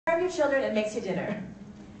your children and makes you dinner.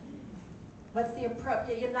 What's the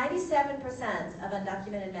appropriate, 97% of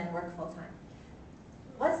undocumented men work full-time.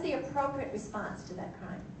 What's the appropriate response to that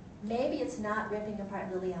crime? Maybe it's not ripping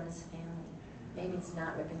apart Liliana's family. Maybe it's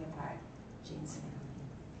not ripping apart Jean's family.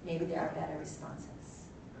 Maybe there are better responses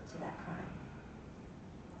to that crime.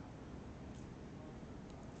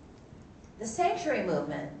 The sanctuary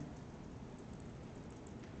movement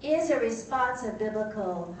is a response of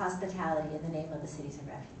biblical hospitality in the name of the cities of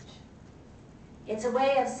refuge. It's a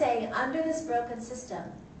way of saying, under this broken system,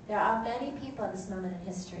 there are many people at this moment in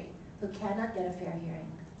history who cannot get a fair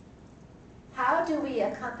hearing. How do we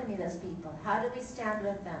accompany those people? How do we stand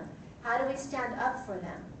with them? How do we stand up for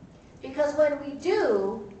them? Because when we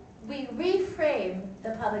do, we reframe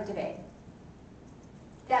the public debate.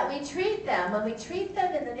 That we treat them, when we treat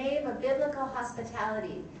them in the name of biblical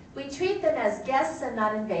hospitality, we treat them as guests and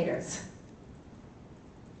not invaders.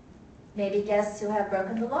 Maybe guests who have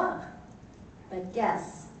broken the law, but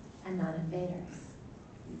guests and not invaders.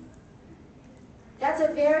 That's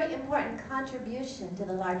a very important contribution to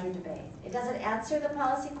the larger debate. It doesn't answer the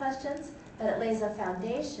policy questions, but it lays a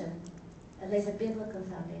foundation, it lays a biblical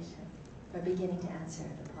foundation for beginning to answer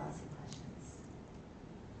the policy questions.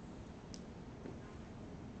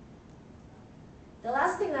 The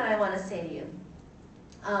last thing that I want to say to you,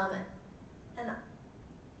 I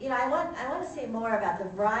want to say more about the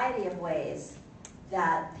variety of ways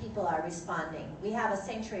that people are responding. We have a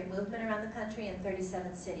sanctuary movement around the country in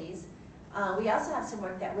 37 cities. We also have some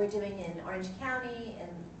work that we're doing in Orange County, in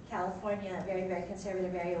California, a very, very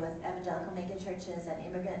conservative area with evangelical mega churches and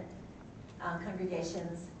immigrant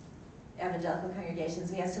congregations, evangelical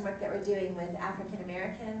congregations. We have some work that we're doing with African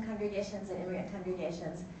American congregations and immigrant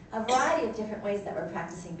congregations. A variety of different ways that we're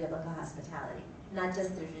practicing biblical hospitality. Not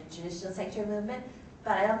just the traditional sanctuary movement,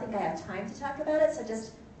 but I don't think I have time to talk about it, so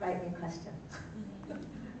just write me a question.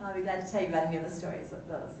 I'll be glad to tell you about any of the stories of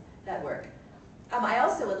those that work. I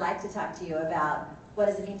also would like to talk to you about what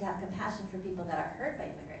does it mean to have compassion for people that are hurt by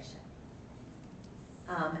immigration.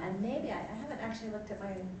 And maybe, I haven't actually looked at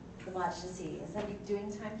the watch to see, is somebody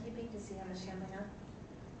doing timekeeping to see how much time I have?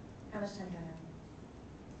 How much time do I have?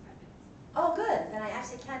 Oh, good, then I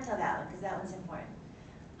actually can tell that one, because that one's important.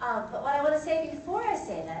 But what I want to say before I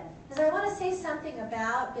say that, is I want to say something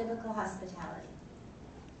about biblical hospitality.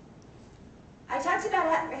 I talked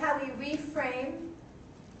about how we reframe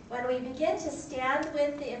when we begin to stand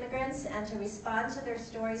with the immigrants and to respond to their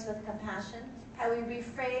stories with compassion, how we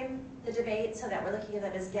reframe the debate so that we're looking at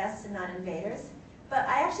them as guests and not invaders. But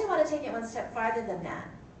I actually want to take it one step farther than that.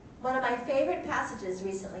 One of my favorite passages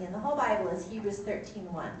recently in the whole Bible is Hebrews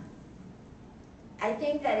 13:1. I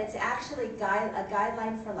think that it's actually a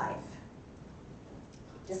guideline for life.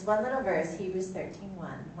 Just one little verse, Hebrews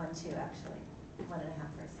 13:1, 2 actually,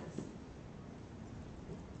 1.5 verses.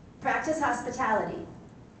 Practice hospitality,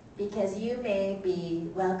 because you may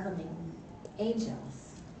be welcoming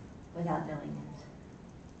angels without knowing it.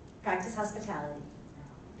 Practice hospitality,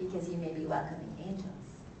 because you may be welcoming angels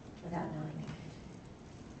without knowing it.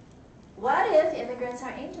 What if immigrants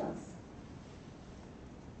are angels?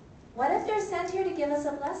 What if they're sent here to give us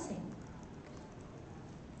a blessing?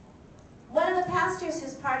 One of the pastors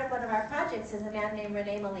who's part of one of our projects is a man named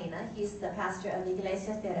Rene Molina. He's the pastor of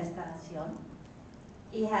Iglesias de Restauración.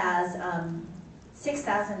 He has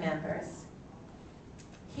 6,000 members.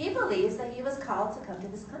 He believes that he was called to come to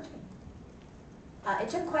this country. It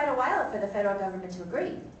took quite a while for the federal government to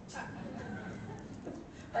agree.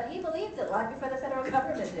 But he believed it long before the federal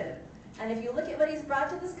government did. And if you look at what he's brought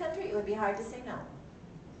to this country, it would be hard to say no.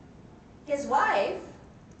 His wife,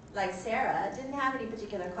 like Sarah, didn't have any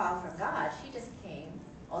particular call from God. She just came,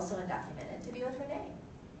 also undocumented, to be with Renee.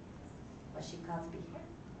 Was she called to be here?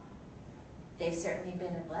 They've certainly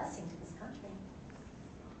been a blessing to this country.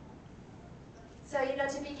 So,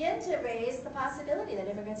 to begin to raise the possibility that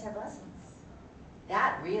immigrants are blessings,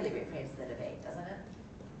 that really reframes the debate, doesn't it?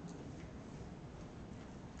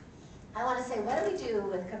 I want to say, what do we do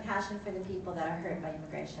with compassion for the people that are hurt by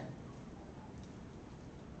immigration?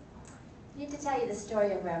 I need to tell you the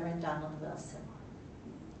story of Reverend Donald Wilson.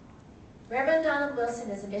 Reverend Donald Wilson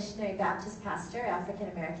is a missionary Baptist pastor,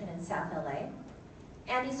 African-American in South LA,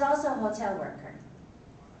 and he's also a hotel worker.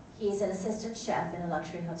 He's an assistant chef in a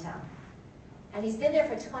luxury hotel. And he's been there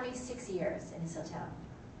for 26 years in his hotel.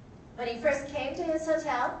 When he first came to his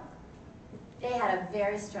hotel, they had a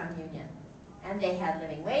very strong union. And they had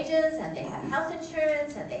living wages, and they had health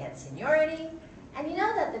insurance, and they had seniority. And you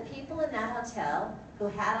know that the people in that hotel who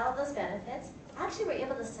had all those benefits actually were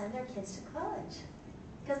able to send their kids to college.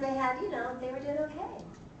 Because they had, they were doing okay.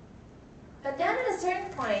 But then at a certain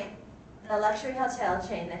point, the luxury hotel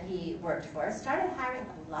chain that he worked for, started hiring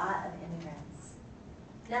a lot of immigrants.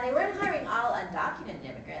 Now, they weren't hiring all undocumented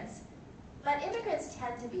immigrants, but immigrants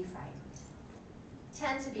tend to be frightened,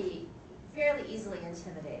 tend to be fairly easily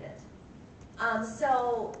intimidated.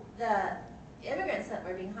 So the immigrants that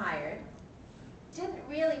were being hired didn't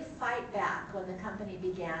really fight back when the company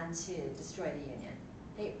began to destroy the union.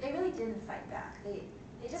 They really didn't fight back. They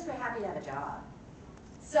just were happy to have a job.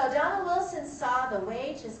 So Donald Wilson saw the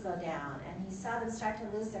wages go down, and he saw them start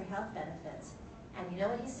to lose their health benefits. And you know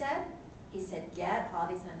what he said? He said, get all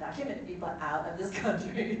these undocumented people out of this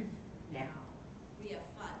country now. We have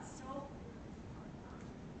fought so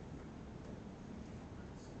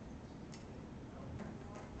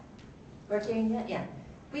working, yeah.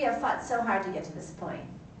 We have fought so hard to get to this point.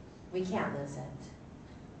 We can't lose it.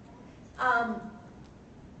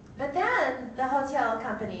 But then the hotel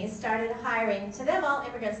companies started hiring, to them all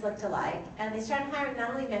immigrants looked alike, and they started hiring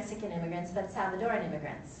not only Mexican immigrants, but Salvadoran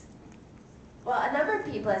immigrants. Well, a number of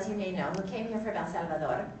people, as you may know, who came here from El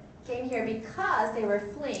Salvador, came here because they were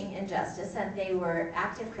fleeing injustice, and they were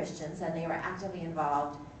active Christians, and they were actively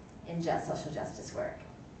involved in social justice work.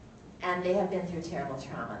 And they have been through terrible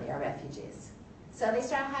trauma. They are refugees. So they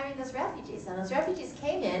started hiring those refugees, and those refugees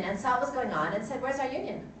came in and saw what was going on and said, where's our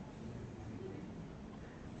union?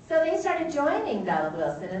 So they started joining Donald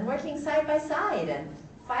Wilson and working side by side and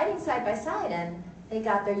fighting side by side, and they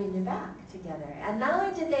got their union back together. And not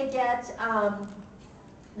only did they get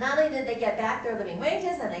back their living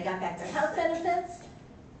wages and they got back their health benefits,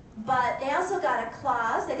 but they also got a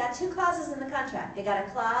clause. They got two clauses in the contract. They got a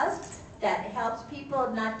clause that helped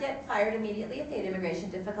people not get fired immediately if they had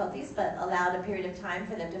immigration difficulties, but allowed a period of time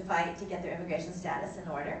for them to fight to get their immigration status in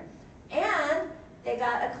order. And they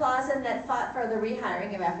got a clause in that fought for the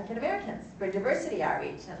rehiring of African Americans, for diversity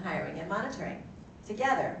outreach and hiring and monitoring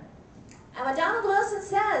together. And what Donald Wilson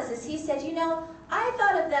says is, he said, you know, I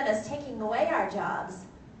thought of them as taking away our jobs.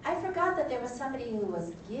 I forgot that there was somebody who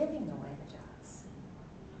was giving away the jobs.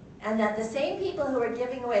 And that the same people who were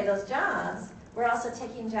giving away those jobs were also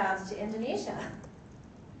taking jobs to Indonesia.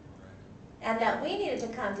 And that we needed to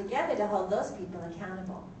come together to hold those people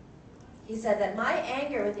accountable. He said that my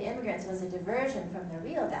anger with the immigrants was a diversion from the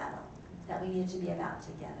real battle that we needed to be about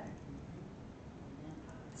together.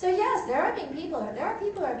 So yes, there are people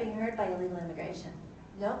who are being hurt by illegal immigration.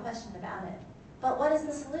 No question about it. But what is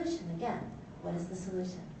the solution? Again, what is the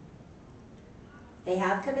solution? They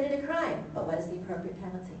have committed a crime, but what is the appropriate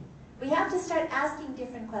penalty? We have to start asking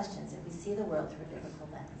different questions if we see the world through a biblical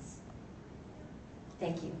lens.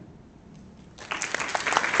 Thank you.